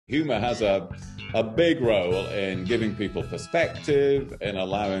Humour has a big role in giving people perspective, in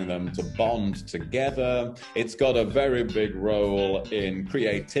allowing them to bond together. It's got a very big role in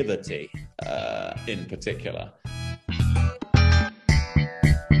creativity, in particular.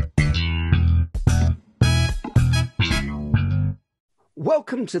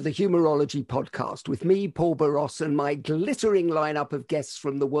 Welcome to the Humourology Podcast with me, Paul Boross, and my glittering lineup of guests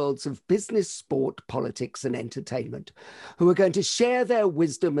from the worlds of business, sport, politics, and entertainment, who are going to share their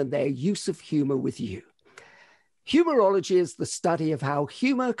wisdom and their use of humour with you. Humourology is the study of how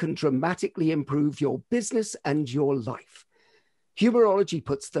humour can dramatically improve your business and your life. Humourology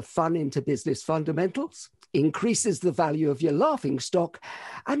puts the fun into business fundamentals, increases the value of your laughing stock,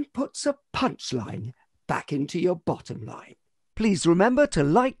 and puts a punchline back into your bottom line. Please remember to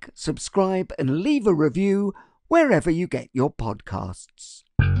like, subscribe, and leave a review wherever you get your podcasts.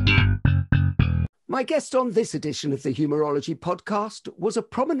 My guest on this edition of the Humourology Podcast was a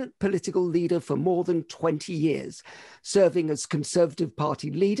prominent political leader for more than 20 years, serving as Conservative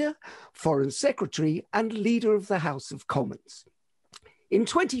Party leader, Foreign Secretary, and leader of the House of Commons. In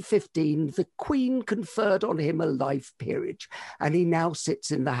 2015, the Queen conferred on him a life peerage, and he now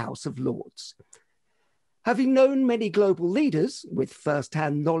sits in the House of Lords. Having known many global leaders with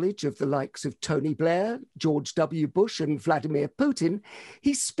first-hand knowledge of the likes of Tony Blair, George W. Bush and Vladimir Putin,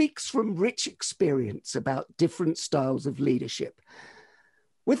 he speaks from rich experience about different styles of leadership.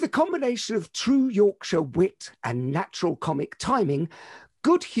 With the combination of true Yorkshire wit and natural comic timing,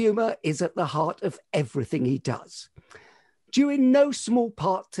 good humour is at the heart of everything he does. Due in no small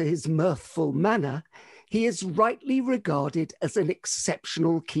part to his mirthful manner, he is rightly regarded as an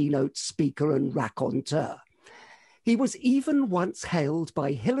exceptional keynote speaker and raconteur. He was even once hailed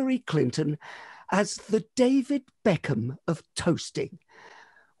by Hillary Clinton as the David Beckham of toasting.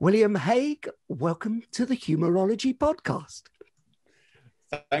 William Hague, welcome to the Humourology Podcast.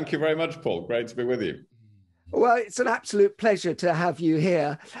 Thank you very much, Paul. Great to be with you. Well, it's an absolute pleasure to have you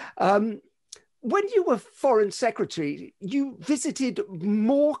here. When you were Foreign Secretary, you visited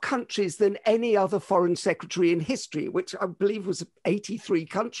more countries than any other Foreign Secretary in history, which I believe was 83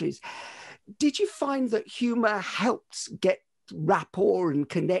 countries. Did you find that humour helps get rapport and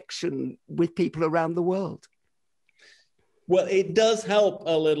connection with people around the world? Well, it does help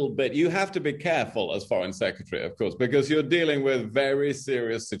a little bit. You have to be careful as Foreign Secretary, of course, because you're dealing with very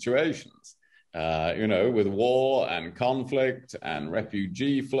serious situations. With war and conflict and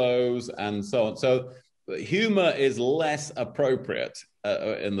refugee flows and so on. So humor is less appropriate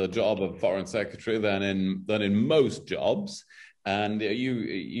in the job of Foreign Secretary than in most jobs. And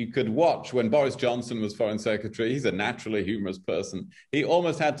you could watch when Boris Johnson was Foreign Secretary. He's a naturally humorous person. He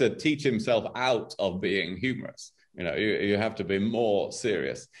almost had to teach himself out of being humorous. You have to be more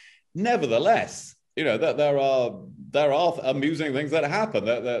serious. Nevertheless, that there are amusing things that happen.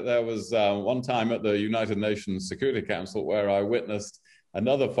 There was one time at the United Nations Security Council where I witnessed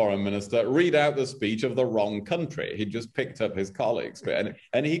another foreign minister read out the speech of the wrong country. He just picked up his colleagues,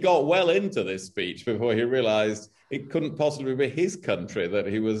 and he got well into this speech before he realized it couldn't possibly be his country that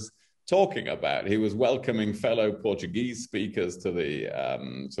he was talking about. He was welcoming fellow Portuguese speakers to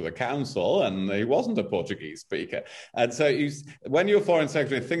the council, and he wasn't a Portuguese speaker. And so when you're Foreign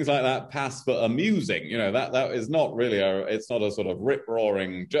Secretary, things like that pass for amusing. That is not really it's not a sort of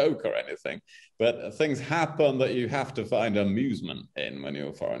rip-roaring joke or anything, but things happen that you have to find amusement in when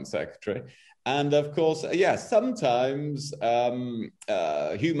you're Foreign Secretary. And of course, sometimes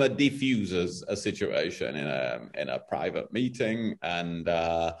humor diffuses a situation in a private meeting, and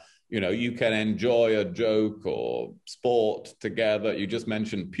you can enjoy a joke or sport together. You just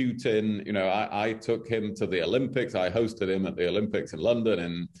mentioned Putin. I took him to the Olympics. I hosted him at the Olympics in London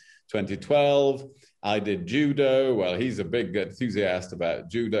in 2012. I did judo. Well, he's a big enthusiast about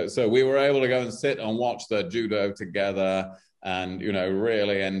judo. So we were able to go and sit and watch the judo together and,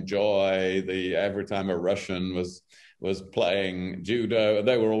 really enjoy every time a Russian was playing judo.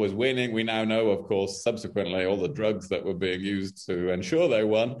 They were always winning. We now know, of course, subsequently, all the drugs that were being used to ensure they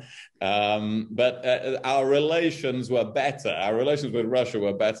won. But our relations were better. Our relations with Russia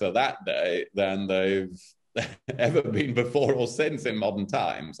were better that day than they've ever been before or since in modern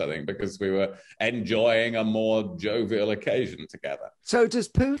times, I think, because we were enjoying a more jovial occasion together. So does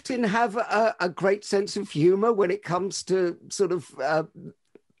Putin have a great sense of humor when it comes to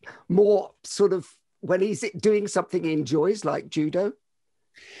when he's doing something he enjoys, like judo?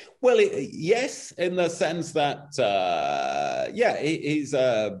 Well, yes, in the sense that,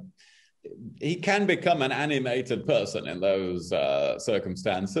 he can become an animated person in those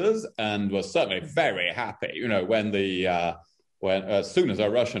circumstances, and was certainly very happy, when the when as soon as a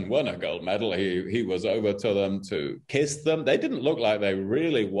Russian won a gold medal, he was over to them to kiss them. They didn't look like they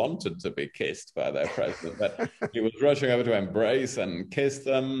really wanted to be kissed by their president, but he was rushing over to embrace and kiss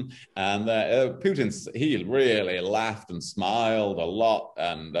them. And he really laughed and smiled a lot.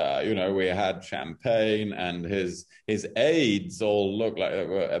 And we had champagne, and his aides all looked like they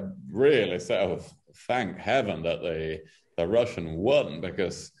were really sort of thank heaven that the Russian won,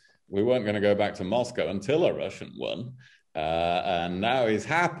 because we weren't going to go back to Moscow until a Russian won. And now he's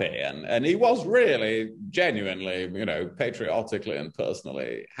happy, and he was really genuinely, patriotically and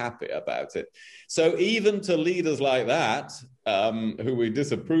personally happy about it. So even to leaders like that, who we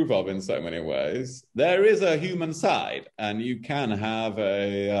disapprove of in so many ways, there is a human side, and you can have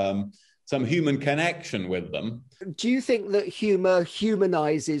some human connection with them. Do you think that humor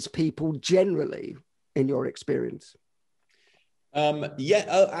humanizes people generally, in your experience?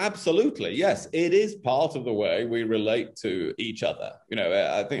 Absolutely. Yes, it is part of the way we relate to each other.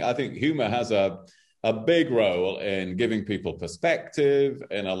 I think humor has a big role in giving people perspective,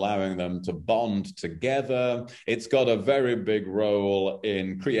 in allowing them to bond together. It's got a very big role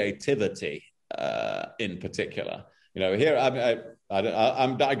in creativity, in particular. Here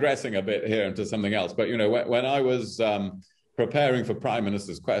I'm digressing a bit here into something else, but when I was preparing for Prime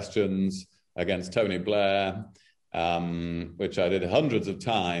Minister's questions against Tony Blair, which I did hundreds of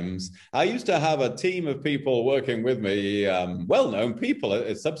times, I used to have a team of people working with me, well-known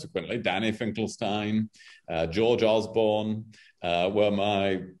people. Subsequently, Danny Finkelstein, George Osborne were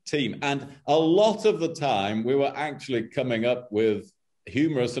my team. And a lot of the time, we were actually coming up with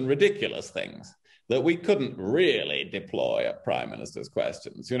humorous and ridiculous things that we couldn't really deploy at Prime Minister's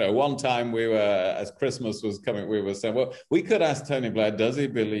questions. One time we were, as Christmas was coming, we were saying, well, we could ask Tony Blair, does he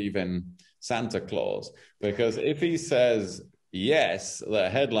believe in Santa Claus? Because if he says yes, the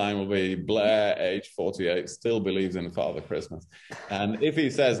headline will be Blair, age 48, still believes in Father Christmas. And if he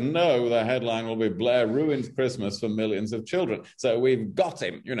says no, the headline will be Blair ruins Christmas for millions of children. So we've got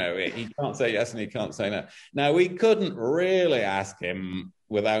him, he can't say yes and he can't say no. Now, we couldn't really ask him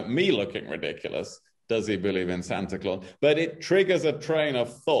without me looking ridiculous, does he believe in Santa Claus? But it triggers a train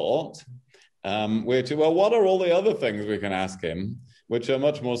of thought, which, well, what are all the other things we can ask him, which are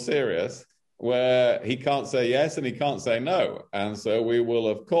much more serious, where he can't say yes and he can't say no. And so we will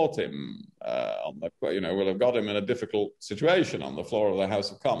have caught him we'll have got him in a difficult situation on the floor of the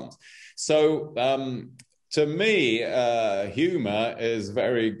House of Commons. So to me, humor is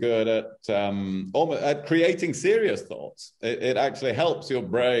very good at creating serious thoughts. It actually helps your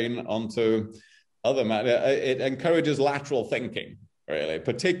brain onto other matter. It encourages lateral thinking, really,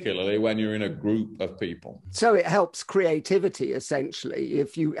 particularly when you're in a group of people. So it helps creativity, essentially,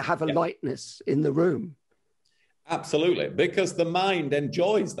 if you have a lightness in the room. Absolutely, because the mind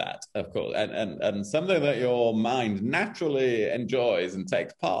enjoys that, of course, and something that your mind naturally enjoys and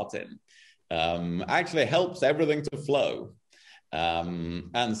takes part in actually helps everything to flow.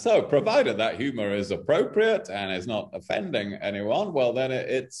 And so, provided that humor is appropriate and is not offending anyone, well, then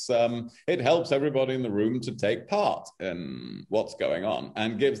it helps everybody in the room to take part in what's going on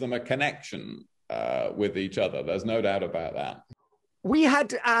and gives them a connection with each other. There's no doubt about that. We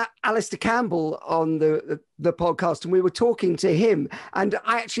had Alistair Campbell on the podcast, and we were talking to him, and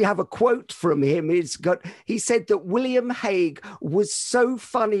I actually have a quote from him. He said that William Hague was so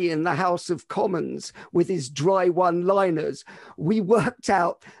funny in the House of Commons with his dry one-liners. We worked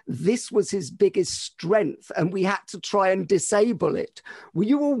out this was his biggest strength, and we had to try and disable it. Were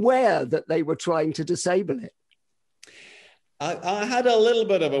you aware that they were trying to disable it? I had a little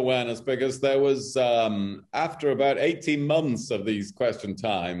bit of awareness because there was, after about 18 months of these question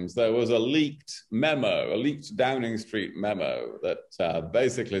times, there was a leaked Downing Street memo that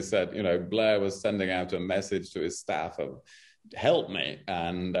basically said, Blair was sending out a message to his staff of, help me,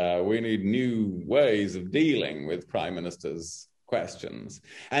 and we need new ways of dealing with Prime Minister's questions.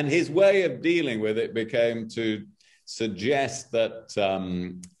 And his way of dealing with it became to suggest that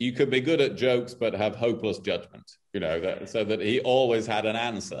you could be good at jokes but have hopeless judgment. So that he always had an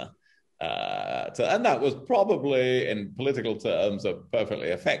answer. And that was probably, in political terms, a perfectly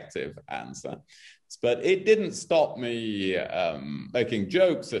effective answer. But it didn't stop me making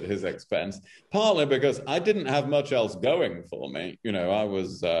jokes at his expense, partly because I didn't have much else going for me. I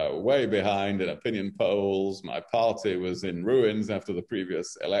was way behind in opinion polls. My party was in ruins after the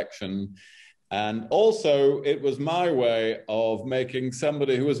previous election. And also, it was my way of making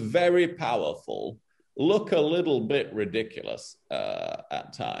somebody who was very powerful look a little bit ridiculous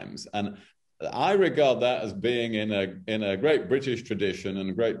at times. And I regard that as being in a great British tradition and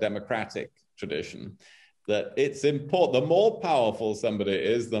a great democratic tradition. that it's important. The more powerful somebody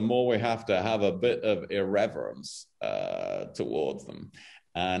is, the more we have to have a bit of irreverence towards them.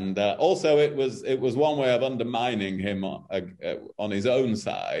 And also, it was one way of undermining him on his own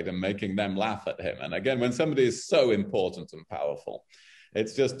side and making them laugh at him. And again, when somebody is so important and powerful,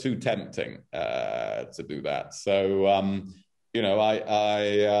 it's just too tempting to do that. So, you know,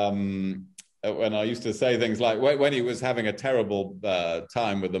 when I used to say things like, when he was having a terrible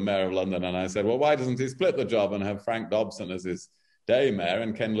time with the mayor of London, and I said, well, why doesn't he split the job and have Frank Dobson as his day mayor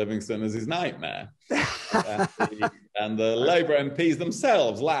and Ken Livingstone as his night mayor? And the Labour MPs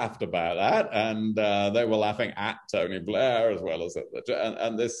themselves laughed about that, and they were laughing at Tony Blair as well as at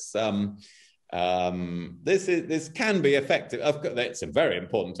this can be effective. It's very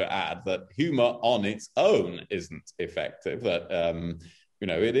important to add that humour on its own isn't effective. That you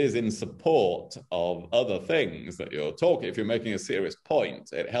know, it is in support of other things that you're talking. If you're making a serious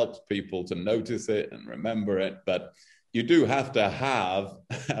point, it helps people to notice it and remember it. But you do have to have,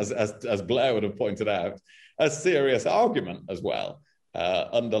 as Blair would have pointed out, a serious argument as well,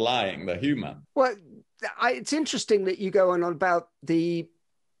 underlying the humour. Well, it's interesting that you go on about the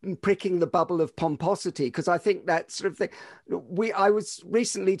pricking the bubble of pomposity, because I think that sort of thing. I was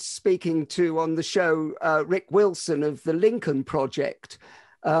recently speaking to, on the show, Rick Wilson of the Lincoln Project,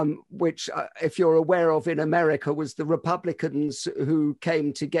 which, if you're aware of, in America, was the Republicans who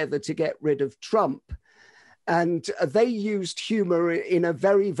came together to get rid of Trump. And they used humor in a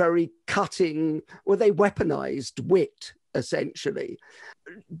very, very cutting, well, they weaponized wit, essentially.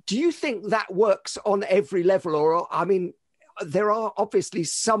 Do you think that works on every level? Or, I mean, there are obviously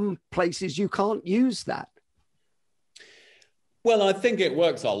some places you can't use that. Well, I think it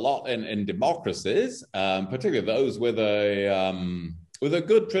works a lot in democracies, particularly those with a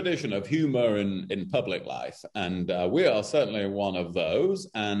good tradition of humor in public life. And we are certainly one of those.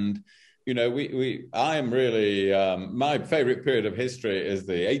 And you know, I am really, my favorite period of history is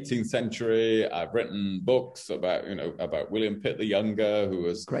the 18th century. I've written books about William Pitt the Younger, who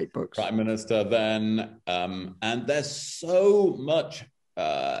was great books, prime minister then. And there's so much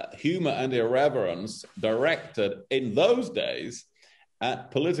humor and irreverence directed in those days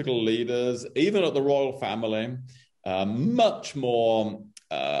at political leaders, even at the royal family, much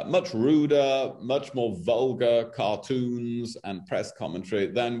ruder, much more vulgar cartoons and press commentary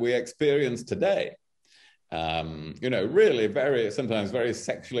than we experience today. You know, really sometimes very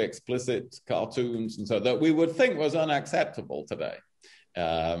sexually explicit cartoons, and so that we would think was unacceptable today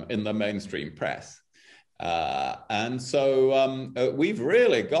in the mainstream press. And so we've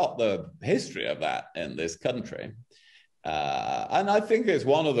really got the history of that in this country. And I think it's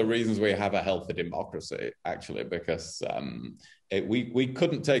one of the reasons we have a healthy democracy, actually, because we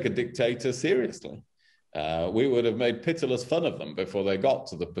couldn't take a dictator seriously. We would have made pitiless fun of them before they got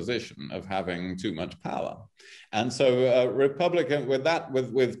to the position of having too much power. And so Republican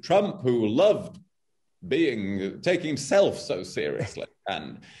with Trump, who loved taking himself so seriously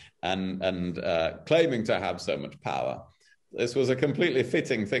and claiming to have so much power, this was a completely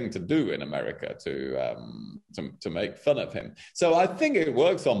fitting thing to do in America, to make fun of him. So I think it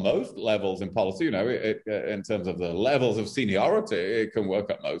works on most levels in policy. You know, in terms of the levels of seniority, it can work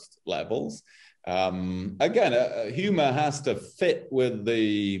at most levels. Again, humor has to fit with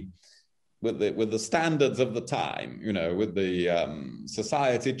the standards of the time. You know, with the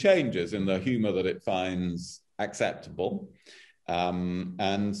society changes in the humor that it finds acceptable.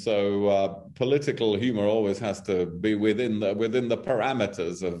 And so political humor always has to be within the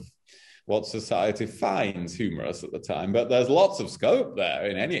parameters of what society finds humorous at the time. But there's lots of scope there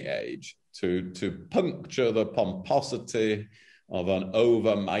in any age to puncture the pomposity of an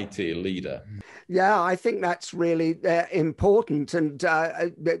overmighty leader. Yeah, I think that's really important. And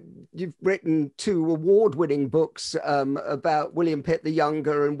you've written 2 award-winning books about William Pitt the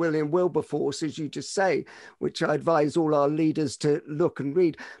Younger and William Wilberforce, as you just say, which I advise all our leaders to look and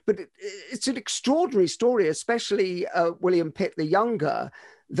read. But it's an extraordinary story, especially William Pitt the Younger,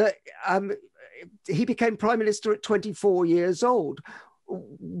 that he became prime minister at 24 years old.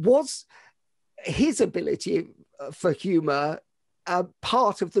 Was his ability for humour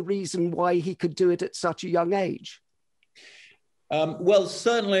part of the reason why he could do it at such a young age? Well,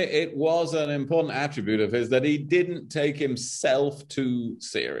 certainly it was an important attribute of his that he didn't take himself too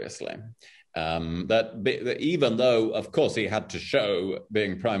seriously. That even though, of course, he had to show,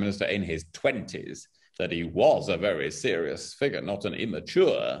 being prime minister in his 20s, that he was a very serious figure, not an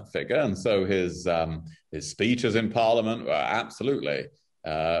immature figure. And so his speeches in Parliament were absolutely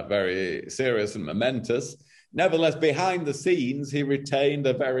very serious and momentous. Nevertheless, behind the scenes, he retained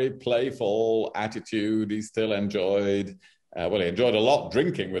a very playful attitude. He still enjoyed Well, he enjoyed a lot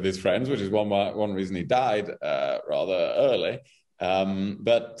drinking with his friends, which is one reason he died rather early.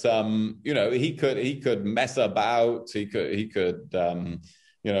 He could mess about. He could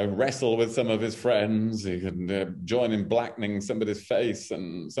wrestle with some of his friends. He could join in blackening somebody's face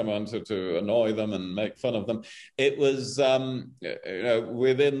and someone to annoy them and make fun of them. It was,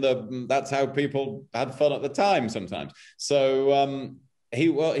 that's how people had fun at the time sometimes. So he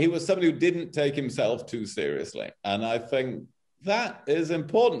was somebody who didn't take himself too seriously. And I think that is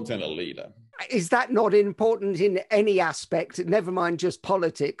important in a leader. Is that not important in any aspect? Never mind just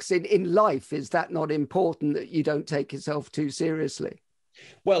politics. In life, is that not important that you don't take yourself too seriously?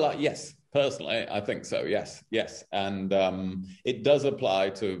 Well, yes, personally, I think so. Yes. And it does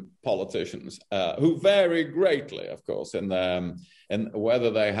apply to politicians who vary greatly, of course, in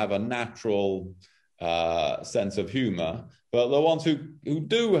whether they have a natural sense of humor. But the ones who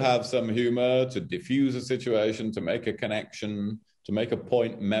do have some humor to diffuse a situation, to make a connection, to make a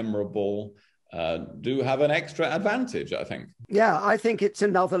point memorable, do have an extra advantage, I think. Yeah, I think it's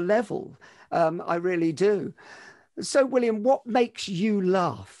another level. I really do. So, William, what makes you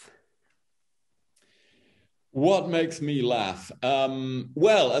laugh? What makes me laugh?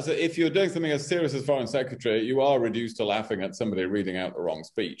 If you're doing something as serious as Foreign Secretary, you are reduced to laughing at somebody reading out the wrong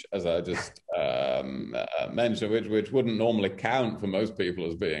speech, as I just mentioned, which wouldn't normally count for most people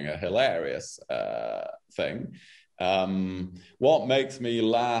as being a hilarious thing. What makes me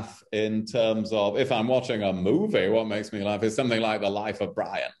laugh in terms of, if I'm watching a movie, what makes me laugh is something like The Life of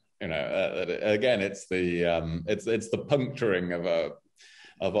Brian. Again, it's the puncturing of a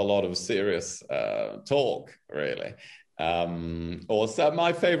lot of serious talk, really. One of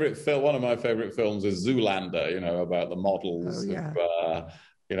my favorite films is Zoolander. About the models. Oh, yeah.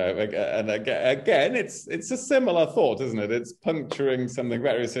 And again, it's a similar thought, isn't it? It's puncturing something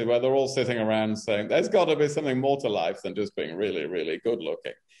very serious where they're all sitting around saying, "There's got to be something more to life than just being really, really good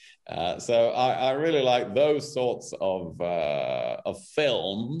looking." So I really like those sorts of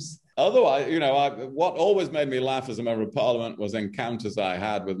films. Otherwise, what always made me laugh as a member of Parliament was encounters I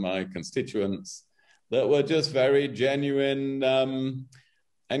had with my constituents that were just very genuine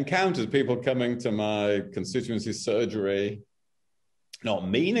encounters. People coming to my constituency surgery, not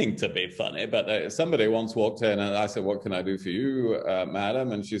meaning to be funny, but somebody once walked in and I said, "What can I do for you,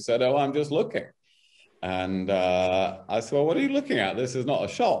 madam?" And she said, "Oh, I'm just looking." And I said, "Well, what are you looking at? This is not a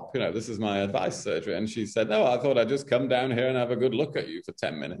shop. This is my advice surgery." And she said, "No, I thought I'd just come down here and have a good look at you for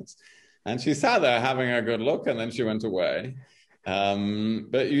 10 minutes. And she sat there having a good look and then she went away.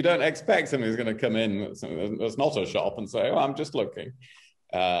 But you don't expect somebody who's going to come in that's not a shop and say, "Oh, I'm just looking."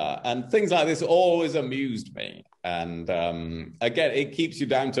 And things like this always amused me. And again, it keeps you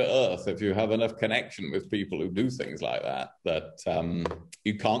down to earth if you have enough connection with people who do things like that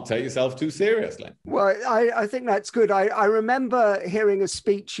you can't take yourself too seriously. Well, I think that's good. I remember hearing a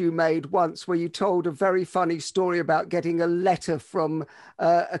speech you made once where you told a very funny story about getting a letter from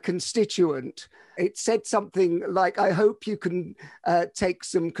a constituent. It said something like, "I hope you can take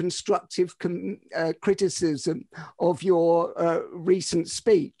some constructive criticism of your recent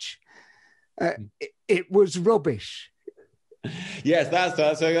speech." It was rubbish. Yes,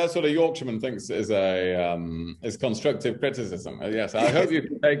 that's what a Yorkshireman thinks is constructive criticism. Yes, I hope you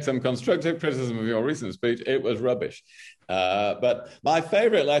can take some constructive criticism of your recent speech. It was rubbish. But my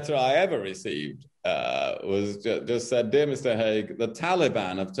favorite letter I ever received was just said, "Dear Mr. Hague, the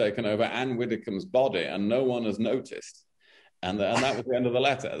Taliban have taken over Anne Widdecombe's body and no one has noticed." And that was the end of the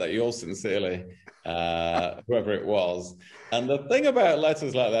letter, that yours sincerely, whoever it was. And the thing about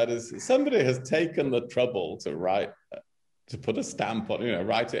letters like that is somebody has taken the trouble to put a stamp on,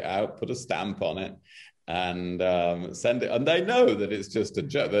 write it out, put a stamp on it, and send it. And they know that it's just a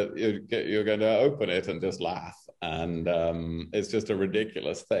joke, that you're going to open it and just laugh. And it's just a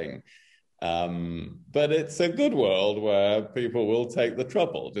ridiculous thing. But it's a good world where people will take the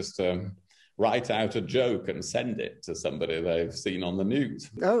trouble just to write out a joke and send it to somebody they've seen on the news.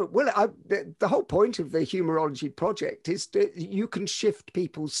 Oh, well, the whole point of the Humourology project is that you can shift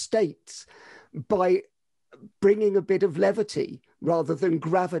people's states by bringing a bit of levity rather than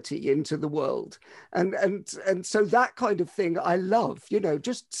gravity into the world. And so that kind of thing I love,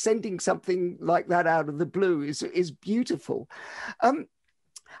 just sending something like that out of the blue is beautiful.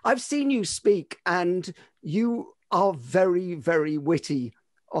 I've seen you speak and you are very, very witty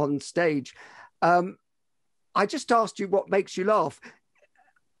on stage. I just asked you what makes you laugh.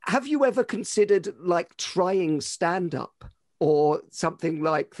 Have you ever considered trying stand-up or something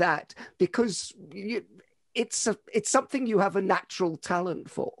like that? Because it's something you have a natural talent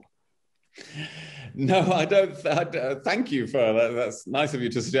for. No, I don't. Thank you for that. That's nice of you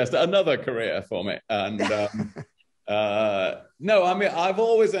to suggest another career for me. And No, I mean, I've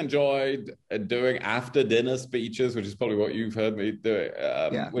always enjoyed doing after dinner speeches, which is probably what you've heard me do,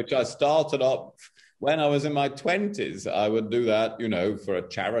 which I started up when I was in my 20s. I would do that, for a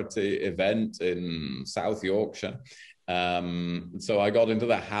charity event in South Yorkshire. So I got into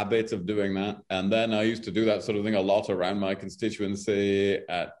the habit of doing that. And then I used to do that sort of thing a lot around my constituency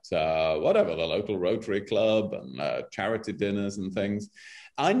at the local Rotary Club and charity dinners and things.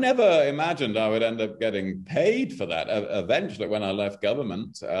 I never imagined I would end up getting paid for that. Eventually, when I left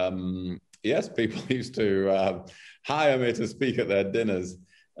government, yes, people used to hire me to speak at their dinners,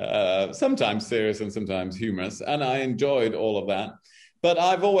 sometimes serious and sometimes humorous, and I enjoyed all of that. But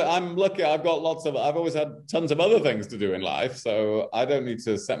I'm lucky. I've always had tons of other things to do in life, so I don't need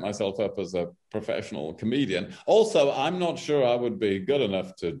to set myself up as a professional comedian. Also, I'm not sure I would be good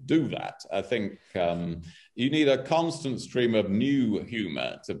enough to do that. I think you need a constant stream of new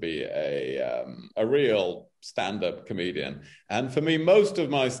humor to be a real stand-up comedian. And for me, most of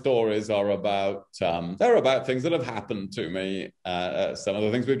my stories are about things that have happened to me. Some of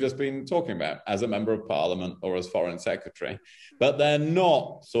the things we've just been talking about as a member of parliament or as foreign secretary, but they're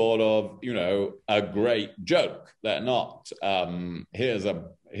not sort of, a great joke. They're not, here's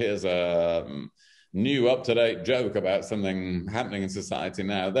a new up-to-date joke about something happening in society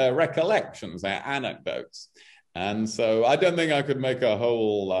now. They're recollections, they're anecdotes. And so I don't think I could make a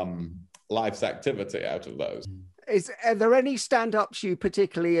whole life's activity out of those. Are there any stand-ups you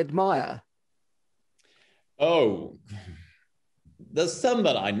particularly admire? Oh, there's some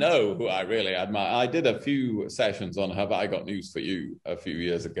that I know who I really admire. I did a few sessions on Have I Got News for You a few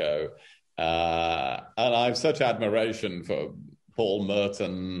years ago. And I have such admiration for Paul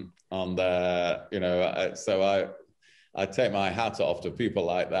Merton on there, so I take my hat off to people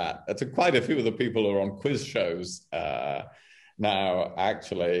like that. To quite a few of the people who are on quiz shows now,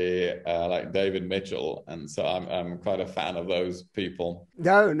 actually, like David Mitchell, and so I'm quite a fan of those people.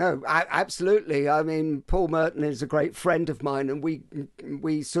 No, absolutely. I mean, Paul Merton is a great friend of mine, and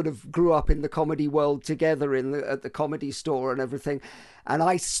we sort of grew up in the comedy world together at the Comedy Store and everything, and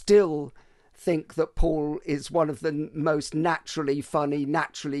I still think that Paul is one of the most naturally funny,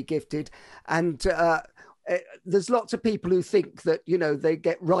 naturally gifted, and there's lots of people who think that they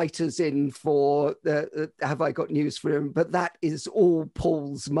get writers in for Have I Got News for Him, but that is all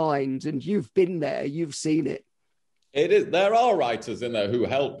Paul's mind, and you've been there, you've seen it. It is. There are writers in there who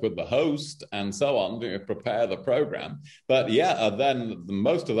help with the host and so on to prepare the program. But then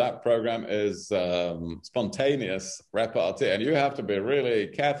most of that program is spontaneous repartee, and you have to be really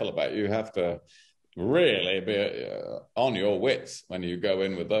careful about it. You have to really be on your wits when you go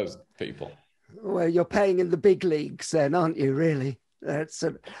in with those people. Well, you're playing in the big leagues then, aren't you, really?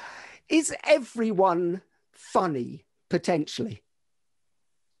 Is everyone funny, potentially?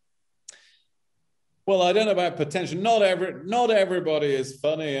 Well, I don't know about potential. Not everybody is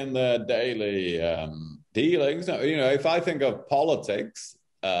funny in their daily dealings. If I think of politics,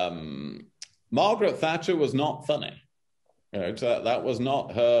 Margaret Thatcher was not funny. That was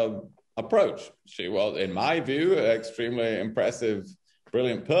not her approach. She was, in my view, an extremely impressive,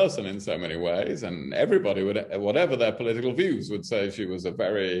 brilliant person in so many ways, and everybody would, whatever their political views, would say she was a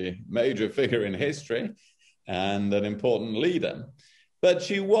very major figure in history and an important leader. But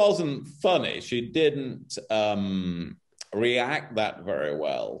she wasn't funny. She didn't react that very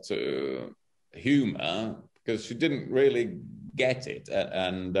well to humor because she didn't really get it.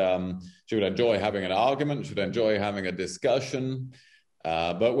 And she would enjoy having an argument. She would enjoy having a discussion.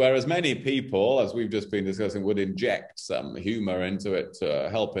 But whereas many people, as we've just been discussing, would inject some humor into it to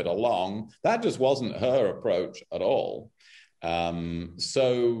help it along, that just wasn't her approach at all.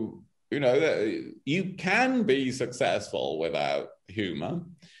 So, you can be successful without humor,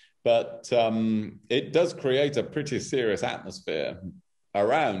 but it does create a pretty serious atmosphere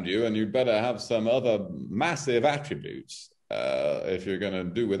around you, and you'd better have some other massive attributes if you're going to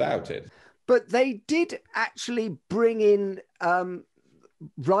do without it. But they did actually bring in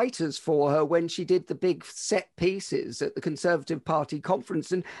writers for her when she did the big set pieces at the Conservative Party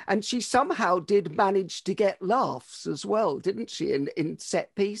conference, and she somehow did manage to get laughs as well, didn't she, in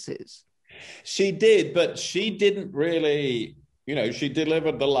set pieces? She did, but she didn't really, she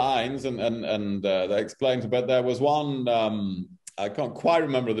delivered the lines and they explained, but there was one, I can't quite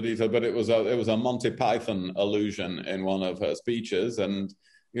remember the detail, but it was a Monty Python allusion in one of her speeches, and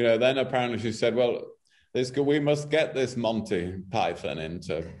then apparently she said, well, we must get this Monty Python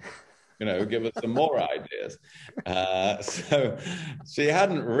into, give us some more ideas. So she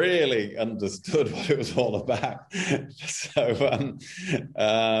hadn't really understood what it was all about. So,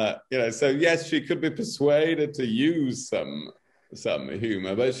 so yes, she could be persuaded to use some some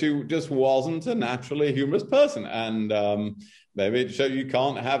humor, but she just wasn't a naturally humorous person. And maybe it shows you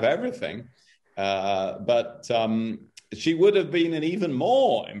can't have everything. But she would have been an even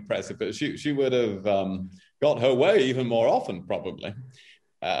more impressive, but she would have got her way even more often, probably,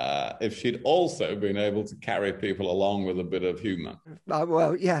 if she'd also been able to carry people along with a bit of humor.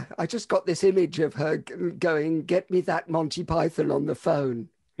 Well, yeah, I just got this image of her going, "Get me that Monty Python on the phone."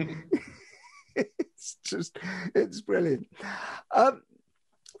 It's brilliant.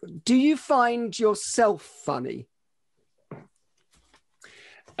 Do you find yourself funny?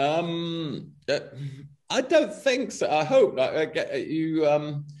 I don't think so. I hope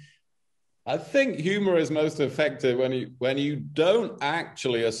I think humor is most effective when you don't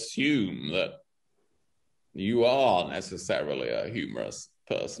actually assume that you are necessarily a humorous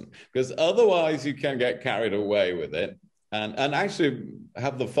person, because otherwise you can get carried away with it and actually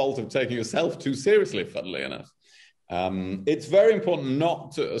have the fault of taking yourself too seriously, funnily enough. It's very important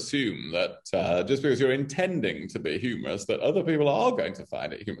not to assume that just because you're intending to be humorous, that other people are going to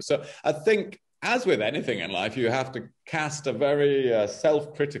find it humorous. So I think, as with anything in life, you have to cast a very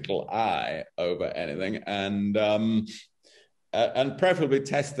self-critical eye over anything, and preferably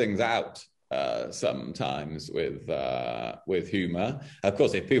test things out sometimes with humor. Of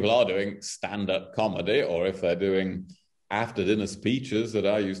course, if people are doing stand-up comedy, or if they're doing after-dinner speeches that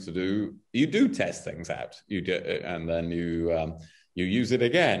I used to do, you do test things out. You do, and then you use it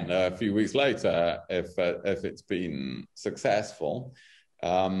again a few weeks later if it's been successful.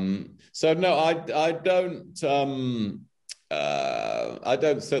 So no, I don't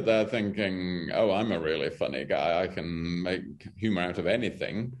sit there thinking, oh, I'm a really funny guy, I can make humor out of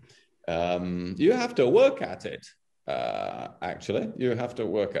anything. You have to work at it. Actually, you have to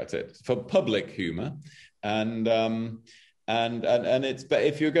work at it for public humor, and it's, but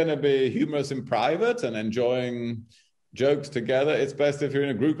if you're going to be humorous in private and enjoying jokes together, it's best if you're in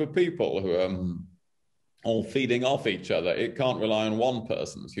a group of people who are all feeding off each other. It can't rely on one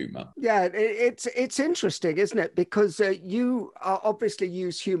person's humor. Yeah, it's interesting, isn't it? Because you obviously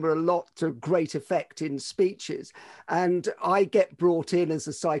use humor a lot to great effect in speeches. And I get brought in as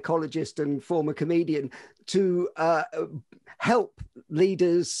a psychologist and former comedian to help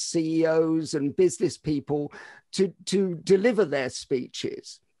leaders, CEOs and business people to deliver their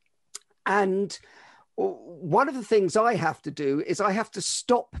speeches. And one of the things I have to do is I have to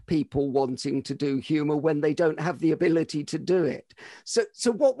stop people wanting to do humor when they don't have the ability to do it.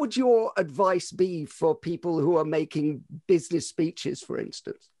 So what would your advice be for people who are making business speeches, for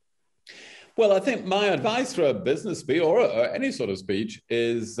instance? Well, I think my advice for a business speech or any sort of speech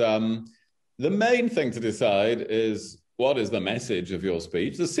is the main thing to decide is, what is the message of your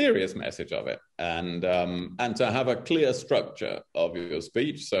speech, the serious message of it, and to have a clear structure of your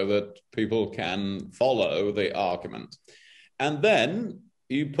speech so that people can follow the argument. And then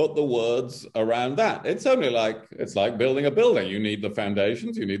you put the words around that. It's like building a building. You need the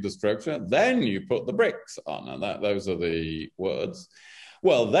foundations, you need the structure, then you put the bricks on, and those are the words.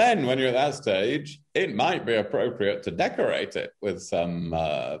 Well, then when you're at that stage, it might be appropriate to decorate it with some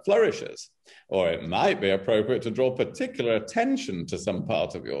flourishes, or it might be appropriate to draw particular attention to some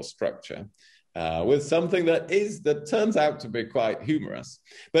part of your structure with something that turns out to be quite humorous.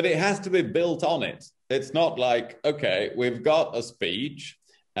 But it has to be built on it. It's not like, okay, we've got a speech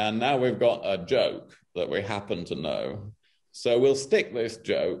and now we've got a joke that we happen to know, so we'll stick this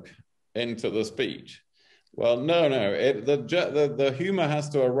joke into the speech. Well, no. The humor has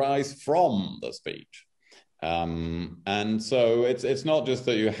to arise from the speech, and so it's not just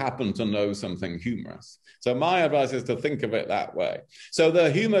that you happen to know something humorous. So my advice is to think of it that way. So the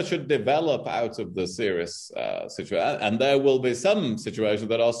humor should develop out of the serious situation, and there will be some situations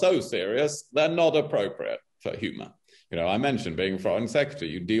that are so serious they're not appropriate for humor. You know, I mentioned being Foreign Secretary.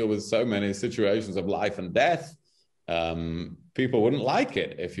 You deal with so many situations of life and death. People wouldn't like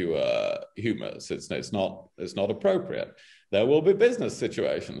it if you were humorous. It's not appropriate. There will be business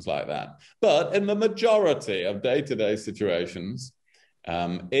situations like that. But in the majority of day-to-day situations,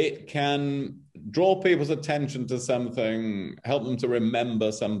 it can draw people's attention to something, help them to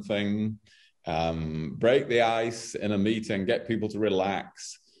remember something, break the ice in a meeting, get people to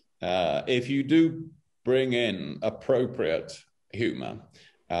relax. If you do bring in appropriate humor.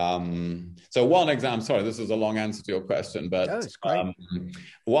 So one example, sorry, this is a long answer to your question, but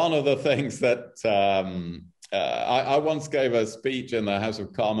one of the things that I once gave a speech in the House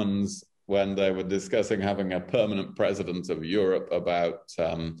of Commons when they were discussing having a permanent president of Europe about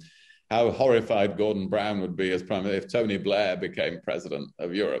how horrified Gordon Brown would be as prime minister if Tony Blair became president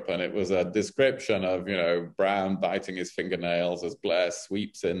of Europe. And it was a description of, you know, Brown biting his fingernails as Blair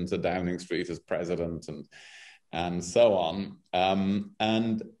sweeps into Downing Street as president. and so on.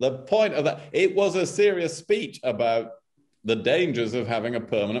 And the point of that, it was a serious speech about the dangers of having a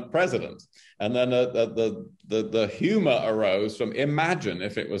permanent president. And then the humor arose from, imagine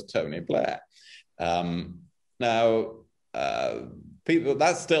if it was Tony Blair. Now, people,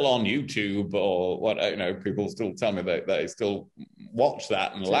 that's still on YouTube or what, you know, people still tell me they still watch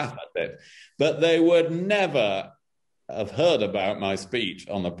that and laugh at it. But they would never have heard about my speech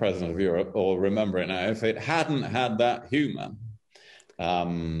on the President of Europe or remember it now if it hadn't had that humor.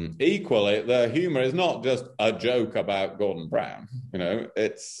 Equally, the humor is not just a joke about Gordon Brown. You know,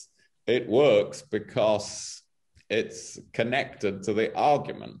 it works because it's connected to the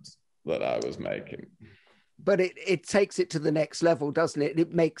argument that I was making. But it takes it to the next level, doesn't it?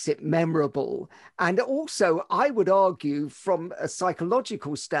 It makes it memorable. And also, I would argue from a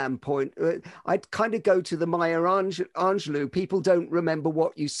psychological standpoint, I'd kind of go to the Maya Angelou. People don't remember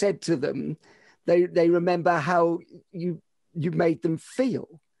what you said to them. They remember how you made them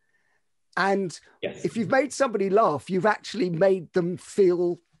feel. And yes, if you've made somebody laugh, you've actually made them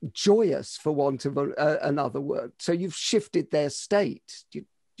feel joyous, for want of another word. So you've shifted their state. Do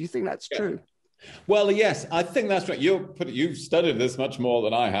you think that's true? Well, yes, I think that's right. You've studied this much more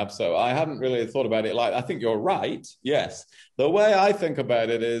than I have, so I hadn't really thought about it like. I think you're right. Yes, the way I think about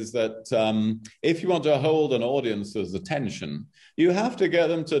it is that if you want to hold an audience's attention, you have to get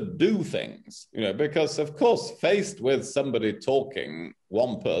them to do things. You know, because of course, faced with somebody talking,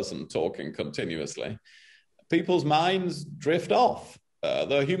 one person talking continuously, people's minds drift off.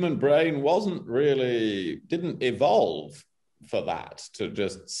 The human brain didn't evolve for that, to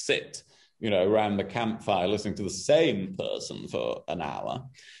just sit, you know, around the campfire listening to the same person for an hour.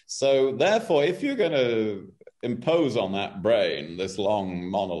 So therefore, if you're going to impose on that brain this long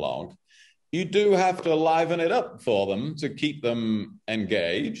monologue, you do have to liven it up for them to keep them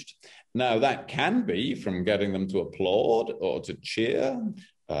engaged. Now, that can be from getting them to applaud or to cheer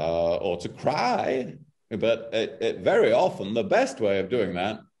or to cry. But it very often, the best way of doing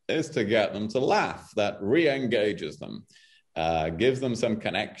that is to get them to laugh. That re-engages them. Gives them some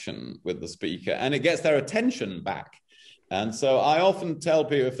connection with the speaker, and it gets their attention back. And so I often tell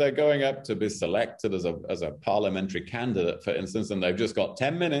people, if they're going up to be selected as a parliamentary candidate, for instance, and they've just got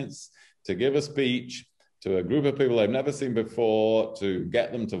 10 minutes to give a speech to a group of people they've never seen before to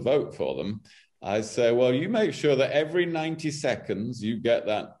get them to vote for them, I say, well, you make sure that every 90 seconds you get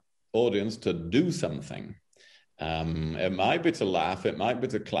that audience to do something. It might be to laugh, it might be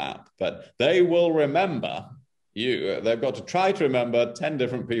to clap, but they will remember you. They've got to try to remember 10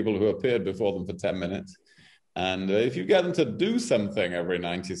 different people who appeared before them for 10 minutes. And if you get them to do something every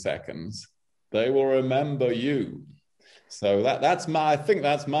 90 seconds, they will remember you. So I think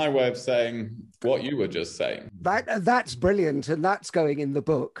that's my way of saying what you were just saying. That's brilliant, and that's going in the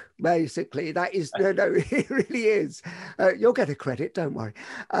book. Basically, that is no, it really is. You'll get a credit, don't worry.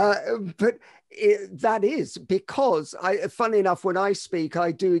 But that is because funny enough, when I speak,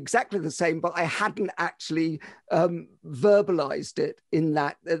 I do exactly the same, but I hadn't actually verbalized it in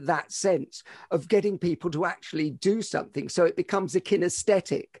that sense of getting people to actually do something. So it becomes a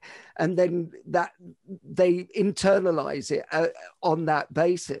kinesthetic, and then that they internalize it on that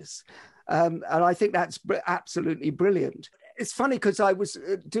basis. And I think that's absolutely brilliant. It's funny because I was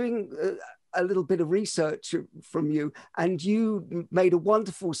doing a little bit of research from you, and you made a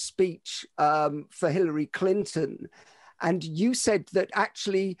wonderful speech for Hillary Clinton. And you said that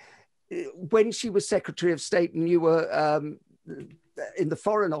actually, when she was Secretary of State and you were in the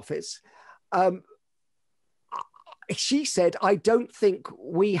Foreign Office, she said, I don't think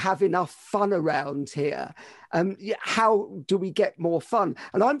we have enough fun around here. How do we get more fun?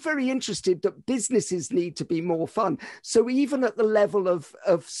 And I'm very interested that businesses need to be more fun. So even at the level of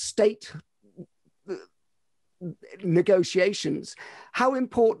state negotiations, how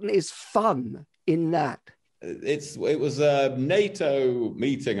important is fun in that? It was a NATO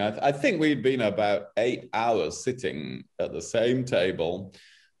meeting. I think we'd been about 8 hours sitting at the same table.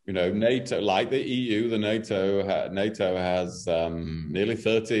 You know, NATO, like the EU, the NATO has nearly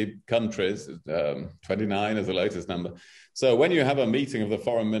 30 countries, 29 is the latest number. So when you have a meeting of the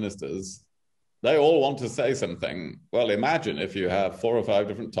foreign ministers, they all want to say something. Well, imagine if you have 4 or 5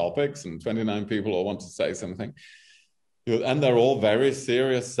 different topics and 29 people all want to say something. And they're all very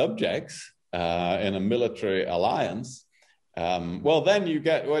serious subjects in a military alliance. Well, then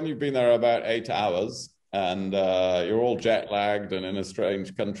when you've been there about 8 hours, and you're all jet lagged and in a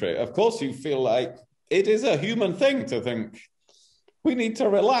strange country, of course you feel like it is a human thing to think we need to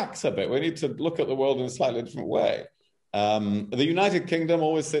relax a bit. We need to look at the world in a slightly different way. The United Kingdom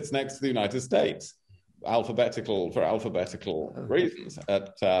always sits next to the United States, for alphabetical reasons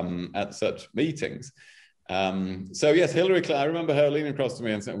at such meetings. So yes, Hillary Clinton, I remember her leaning across to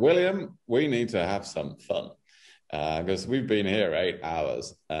me and saying, William, we need to have some fun because we've been here 8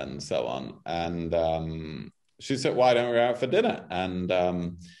 hours and so on. And she said, why don't we go out for dinner? And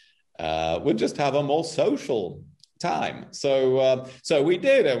we'll just have a more social time. So we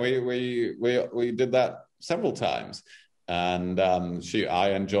did, and we did that several times. And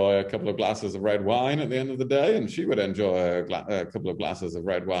I enjoy a couple of glasses of red wine at the end of the day, and she would enjoy a couple of glasses of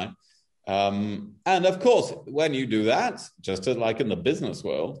red wine. And of course, when you do that, just like in the business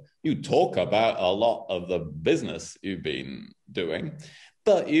world, you talk about a lot of the business you've been doing,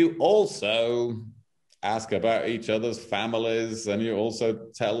 but you also ask about each other's families, and you also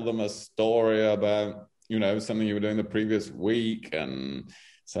tell them a story about, something you were doing the previous week and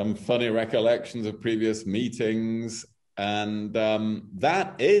some funny recollections of previous meetings. And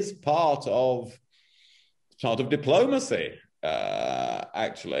that is part of diplomacy.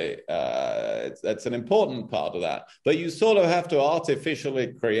 Actually, it's an important part of that, but you sort of have to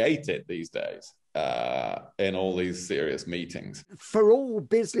artificially create it these days in all these serious meetings. For all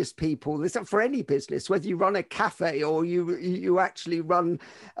business people, for any business, whether you run a cafe or you actually run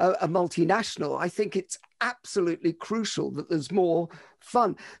a multinational, I think it's absolutely crucial that there's more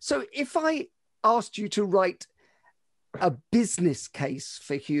fun. So if I asked you to write a business case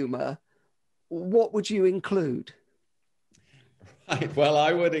for humour, what would you include? Right. Well,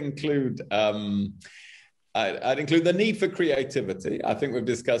 I would include I'd include the need for creativity. I think we've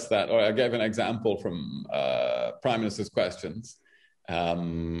discussed that, or I gave an example from Prime Minister's questions,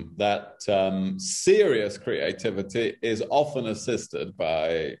 that serious creativity is often assisted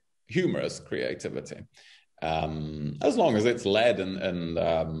by humorous creativity, as long as it's led in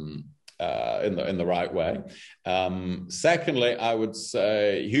the right way. Secondly, I would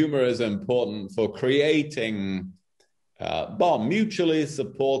say humor is important for creating mutually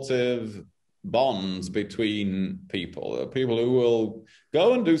supportive bonds between people who will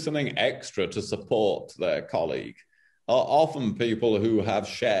go and do something extra to support their colleague are often people who have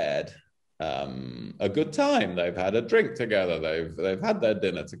shared a good time. They've had a drink together, they've had their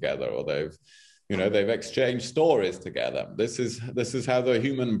dinner together, or they've exchanged stories together. This is how the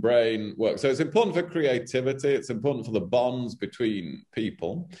human brain works. So it's important for creativity, it's important for the bonds between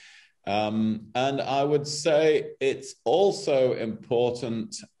people. And I would say it's also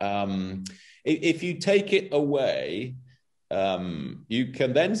important, if you take it away, you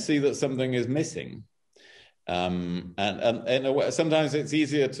can then see that something is missing. And in a way, sometimes it's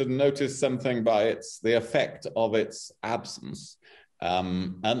easier to notice something by the effect of its absence.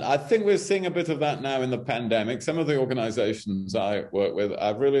 And I think we're seeing a bit of that now in the pandemic. Some of the organizations I work with,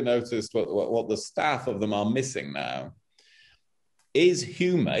 I've really noticed what the staff of them are missing now is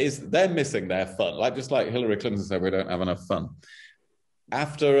humor. They're missing their fun. Just like Hillary Clinton said, we don't have enough fun.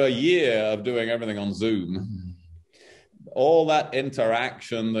 After a year of doing everything on Zoom, all that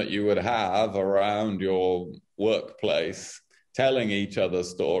interaction that you would have around your workplace, telling each other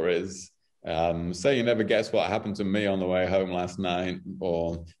stories, say you never guess what happened to me on the way home last night,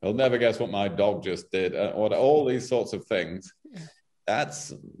 or you'll never guess what my dog just did, or all these sorts of things.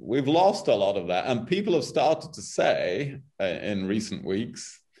 We've lost a lot of that. And people have started to say in recent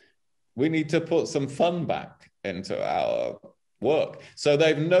weeks, we need to put some fun back into our work. So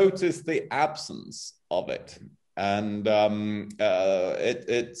they've noticed the absence of it. And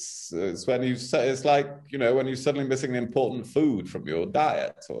it's when you say, it's like, when you're suddenly missing important food from your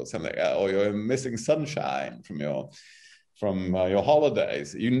diet or something, or you're missing sunshine from your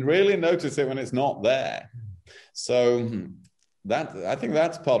holidays. You really notice it when it's not there. So I think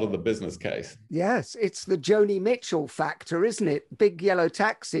that's part of the business case. Yes, it's the Joni Mitchell factor, isn't it? Big yellow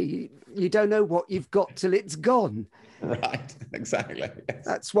taxi. You don't know what you've got till it's gone. Right, exactly. Yes.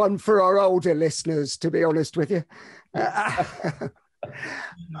 That's one for our older listeners, to be honest with you.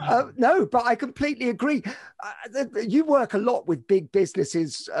 No, but I completely agree. You work a lot with big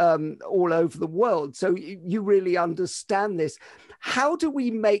businesses all over the world, so you really understand this. How do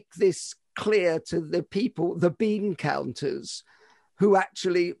we make this clear to the people, the bean counters, who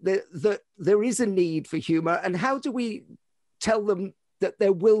actually that there is a need for humor, and how do we tell them that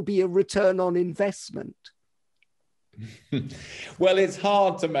there will be a return on investment? Well, it's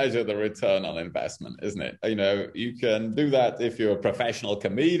hard to measure the return on investment, isn't it? You can do that if you're a professional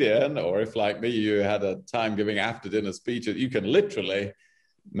comedian, or if, like me, you had a time giving after dinner speeches. You can literally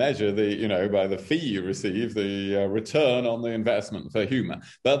measure by the fee you receive, the return on the investment for humor.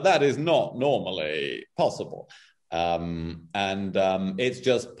 But that is not normally possible. And it's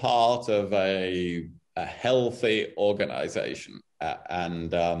just part of a healthy organization.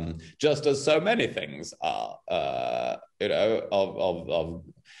 And just as so many things are, of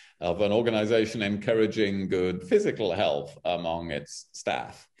an organization encouraging good physical health among its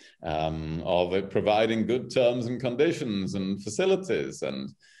staff, of it providing good terms and conditions and facilities,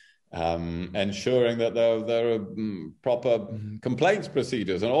 and ensuring that there are proper complaints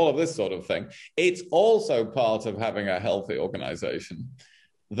procedures and all of this sort of thing. It's also part of having a healthy organization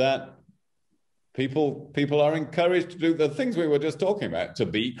that people are encouraged to do the things we were just talking about, to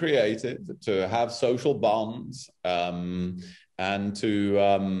be creative, to have social bonds, and to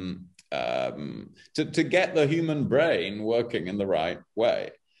get the human brain working in the right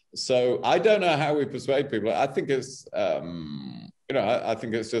way. So I don't know how we persuade people. I think it's I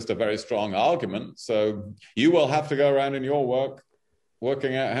think it's just a very strong argument. So you will have to go around in your work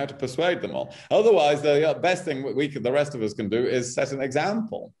working out how to persuade them all. Otherwise, the best thing the rest of us can do is set an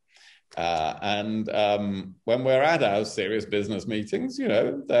example. And when we're at our serious business meetings,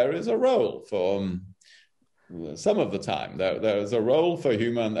 there is a role for some of the time. There is a role for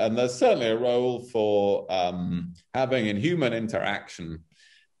human, and there's certainly a role for having in human interaction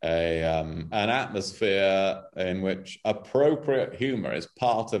an atmosphere in which appropriate humor is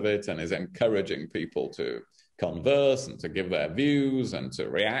part of it and is encouraging people to converse and to give their views and to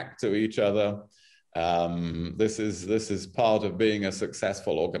react to each other. This is part of being a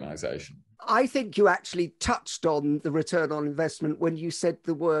successful organization. I think you actually touched on the return on investment when you said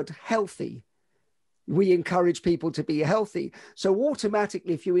the word healthy. We encourage people to be healthy. So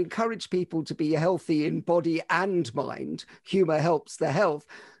automatically, if you encourage people to be healthy in body and mind, humor helps the health.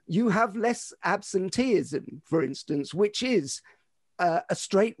 You have less absenteeism, for instance, which is a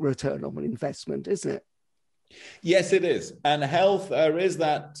straight return on investment, isn't it? Yes, it is. And health, there is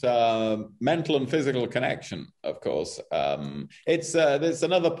that mental and physical connection, of course. It's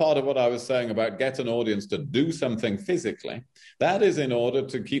another part of what I was saying about get an audience to do something physically. That is in order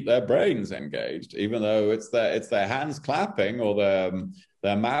to keep their brains engaged, even though it's their hands clapping or their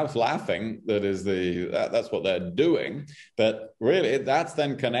mouth laughing. That's what they're doing. But really, that's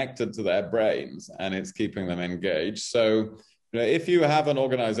then connected to their brains and it's keeping them engaged. So if you have an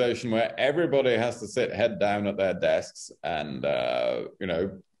organization where everybody has to sit head down at their desks and,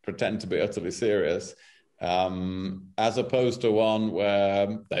 pretend to be utterly serious, as opposed to one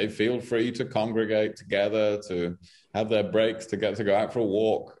where they feel free to congregate together, to have their breaks, to go out for a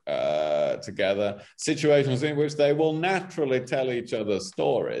walk together, situations in which they will naturally tell each other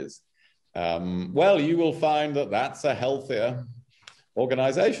stories, you will find that that's a healthier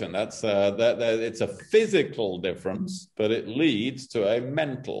organization. It's a physical difference, but it leads to a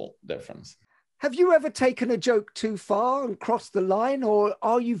mental difference. Have you ever taken a joke too far and crossed the line, or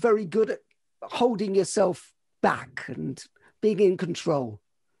are you very good at holding yourself back and being in control?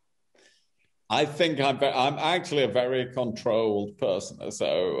 I think I'm actually a very controlled person.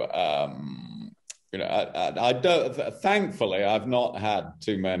 So, I don't. Thankfully, I've not had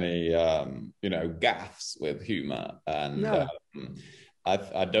too many, gaffes with humor, and no.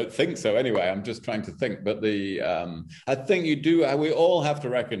 I don't think so. Anyway, I'm just trying to think. But I think you do. We all have to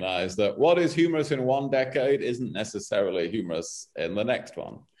recognize that what is humorous in one decade isn't necessarily humorous in the next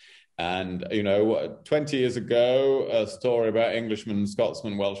one. And 20 years ago, a story about Englishmen,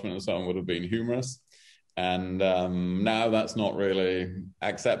 Scotsmen, Welshmen, and so on would have been humorous, and now that's not really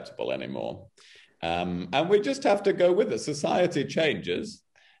acceptable anymore. And we just have to go with it. Society changes.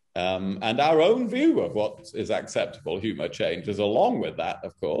 And our own view of what is acceptable humor changes along with that,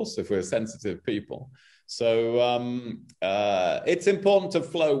 of course, if we're sensitive people. So it's important to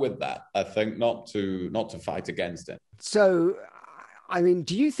flow with that, I think, not to fight against it. So, I mean,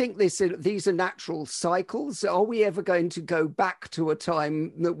 do you think these are natural cycles? Are we ever going to go back to a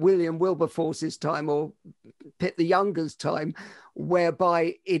time that William Wilberforce's time or Pitt the Younger's time,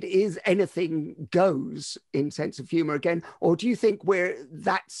 whereby it is anything goes in sense of humor again? Or do you think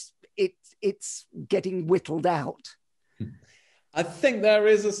it's getting whittled out? I think there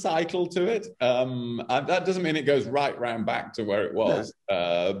is a cycle to it. That doesn't mean it goes right round back to where it was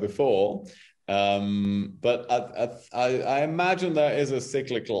before. But I imagine there is a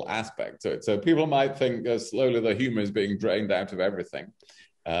cyclical aspect to it. So people might think slowly the humor is being drained out of everything.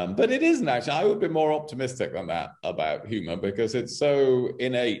 But it isn't actually. I would be more optimistic than that about humor because it's so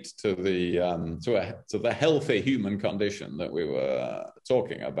innate to the healthy human condition that we were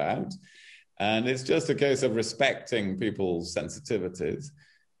talking about. And it's just a case of respecting people's sensitivities.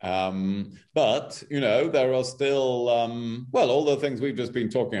 But, there are still, all the things we've just been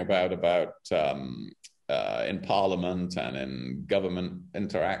talking about in Parliament and in government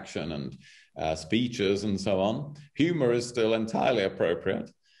interaction and speeches and so on. Humor is still entirely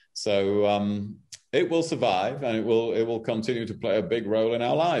appropriate. So it will survive and it will continue to play a big role in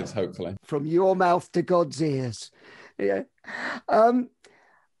our lives, hopefully. From your mouth to God's ears. Yeah.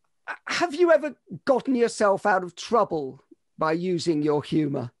 have you ever gotten yourself out of trouble by using your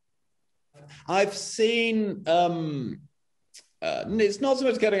humour? I've seen, it's not so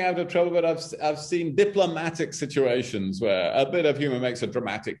much getting out of trouble, but I've seen diplomatic situations where a bit of humour makes a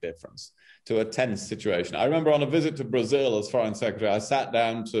dramatic difference to a tense situation. I remember on a visit to Brazil as Foreign Secretary, I sat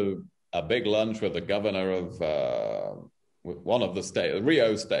down to a big lunch with the governor of one of the states,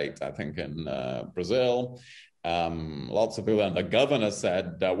 Rio state, I think, in Brazil. Lots of people, and the governor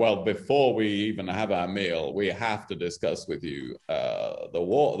said, well, before we even have our meal, we have to discuss with you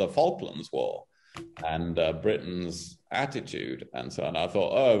the Falklands War and Britain's attitude and so on. I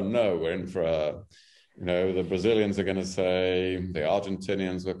thought, oh no, we're in for a, the Brazilians are going to say the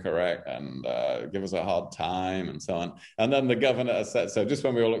Argentinians were correct and give us a hard time and so on. And then the governor said, so just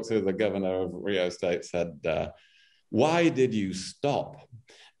when we all looked through, the governor of Rio State said, why did you stop?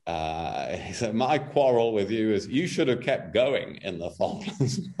 He said, my quarrel with you is you should have kept going in the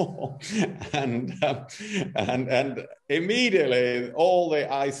Falklands War. and immediately all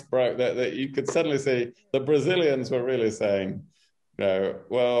the ice broke, that you could suddenly see the Brazilians were really saying,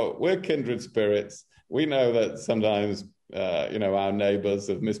 well, we're kindred spirits. We know that sometimes, our neighbors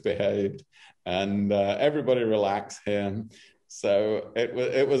have misbehaved, and everybody relax here. So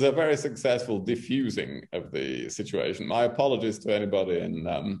it was a very successful diffusing of the situation. My apologies to anybody in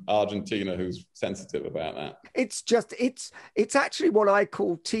Argentina who's sensitive about that. It's actually what I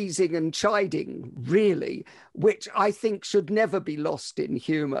call teasing and chiding, really, which I think should never be lost in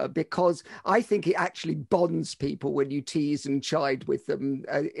humour, because I think it actually bonds people when you tease and chide with them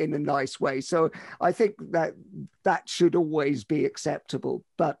in a nice way. So I think that should always be acceptable,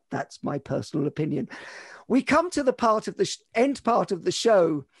 but that's my personal opinion. We come to the part of the end part of the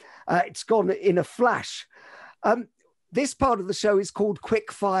show. It's gone in a flash. This part of the show is called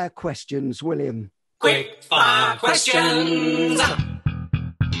Quick Fire Questions, William. Quick Fire Questions.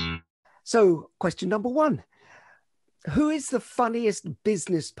 So, question number one. Who is the funniest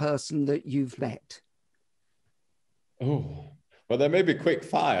business person that you've met? Oh, well, they may be quick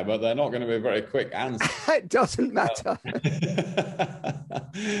fire, but they're not going to be a very quick answer. It doesn't matter.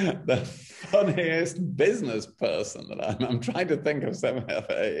 The funniest business person that I'm trying to think of some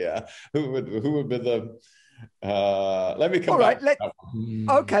who would be the. Let me come back.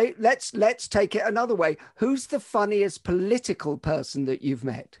 Okay, let's take it another way. Who's the funniest political person that you've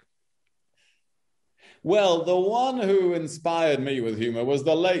met? Well, the one who inspired me with humour was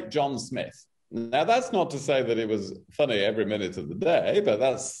the late John Smith. Now, that's not to say that it was funny every minute of the day, but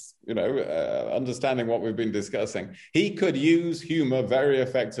that's, understanding what we've been discussing. He could use humour very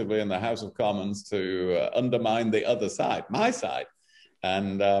effectively in the House of Commons to undermine the other side, my side.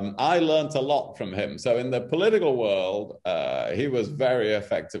 And I learnt a lot from him. So in the political world, he was very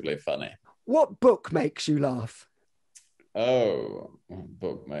effectively funny. What book makes you laugh? Oh, what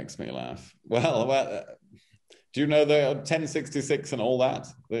book makes me laugh? Well, do you know the 1066 and all that?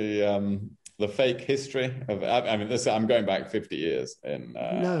 The fake history of, I'm going back 50 years in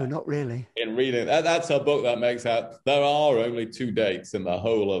no, not really. In reading that's a book that makes out there are only 2 dates in the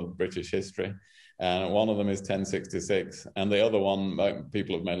whole of British history, and one of them is 1066, and the other one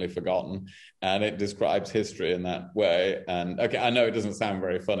people have mainly forgotten, and it describes history in that way. And okay, I know it doesn't sound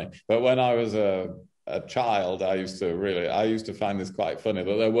very funny, but when I was a child, I used to find this quite funny,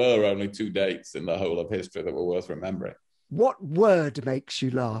 that there were only 2 dates in the whole of history that were worth remembering. What word makes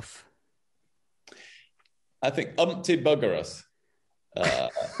you laugh? I think umpty-buggerous,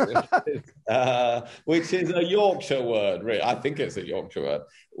 which is a Yorkshire word, really. I think it's a Yorkshire word,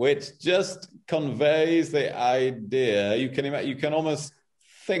 which just conveys the idea. You can almost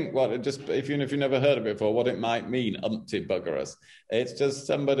think even if you never heard it before, what it might mean, umpty-buggerous. It's just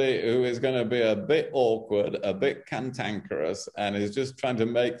somebody who is going to be a bit awkward, a bit cantankerous, and is just trying to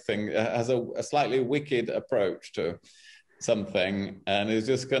make things, has a slightly wicked approach to something, and is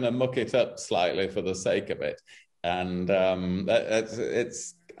just going to muck it up slightly for the sake of it. And I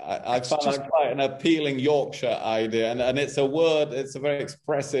find that quite an appealing Yorkshire idea, and it's a word, it's a very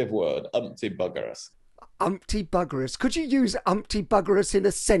expressive word, umpty-buggerous. Umpty-buggerous. Could you use umpty-buggerous in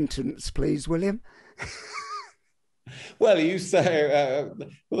a sentence, please, William? Well, you say,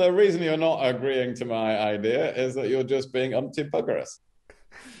 the reason you're not agreeing to my idea is that you're just being umpty-buggerous.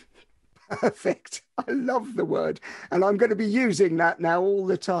 Perfect. I love the word, and I'm going to be using that now all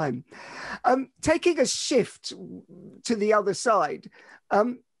the time. Taking a shift to the other side,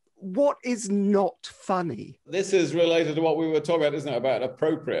 what is not funny? This is related to what we were talking about, isn't it, about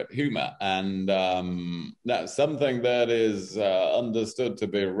appropriate humour, and that's something that is understood to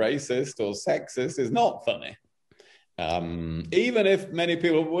be racist or sexist is not funny, even if many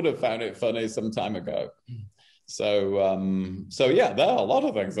people would have found it funny some time ago. So yeah, there are a lot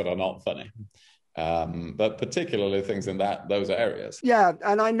of things that are not funny. But particularly things in those areas. Yeah,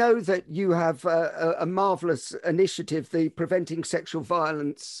 and I know that you have a marvellous initiative, the Preventing Sexual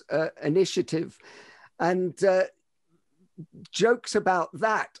Violence initiative, and jokes about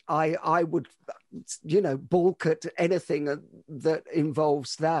that, I would, balk at anything that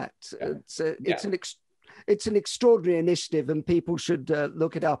involves that. Yeah. It's an extraordinary initiative, and people should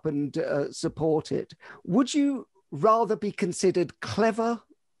look it up and support it. Would you rather be considered clever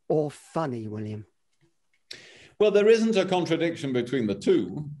or funny, William? Well, there isn't a contradiction between the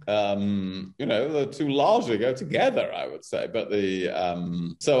two. The two largely go together, I would say. But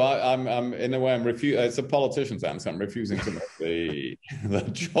I'm in a way, it's a politician's answer. I'm refusing to make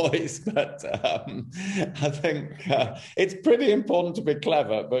the choice. But I think it's pretty important to be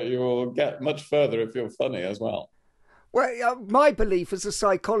clever, but you will get much further if you're funny as well. Well, my belief as a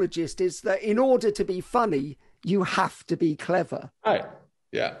psychologist is that in order to be funny, you have to be clever. Right.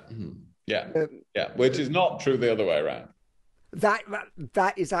 Yeah. Yeah, which is not true the other way around.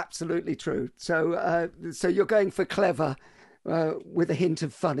 That is absolutely true. So you're going for clever with a hint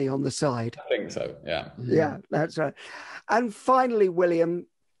of funny on the side. I think so, yeah. Yeah, that's right. And finally, William,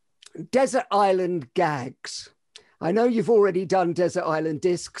 desert island gags. I know you've already done desert island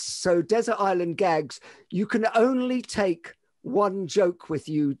discs, so desert island gags, you can only take one joke with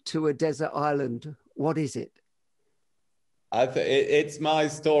you to a desert island. What is it? It's my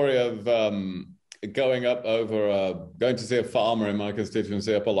story of going to see a farmer in my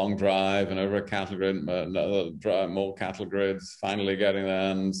constituency up a long drive and over a cattle grid, more cattle grids, finally getting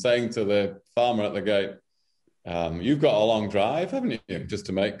there and saying to the farmer at the gate, you've got a long drive, haven't you? Just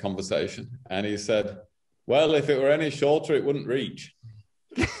to make conversation. And he said, well, if it were any shorter, it wouldn't reach.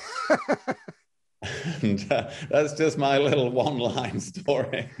 And that's just my little one-line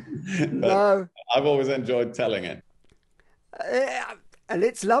story. No. I've always enjoyed telling it. And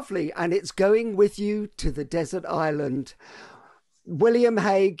it's lovely, and it's going with you to the desert island. William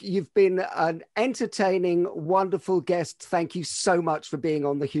Hague, you've been an entertaining, wonderful guest. Thank you so much for being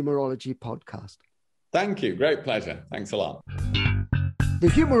on the Humourology Podcast. Thank you. Great pleasure. Thanks a lot. The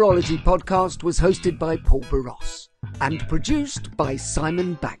Humourology Podcast was hosted by Paul Boross and produced by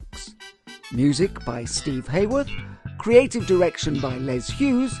Simon Banks. Music by Steve Hayworth, creative direction by Les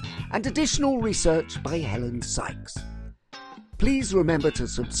Hughes, and additional research by Helen Sykes. Please remember to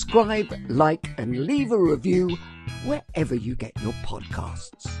subscribe, like, and leave a review wherever you get your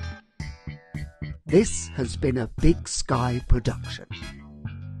podcasts. This has been a Big Sky production.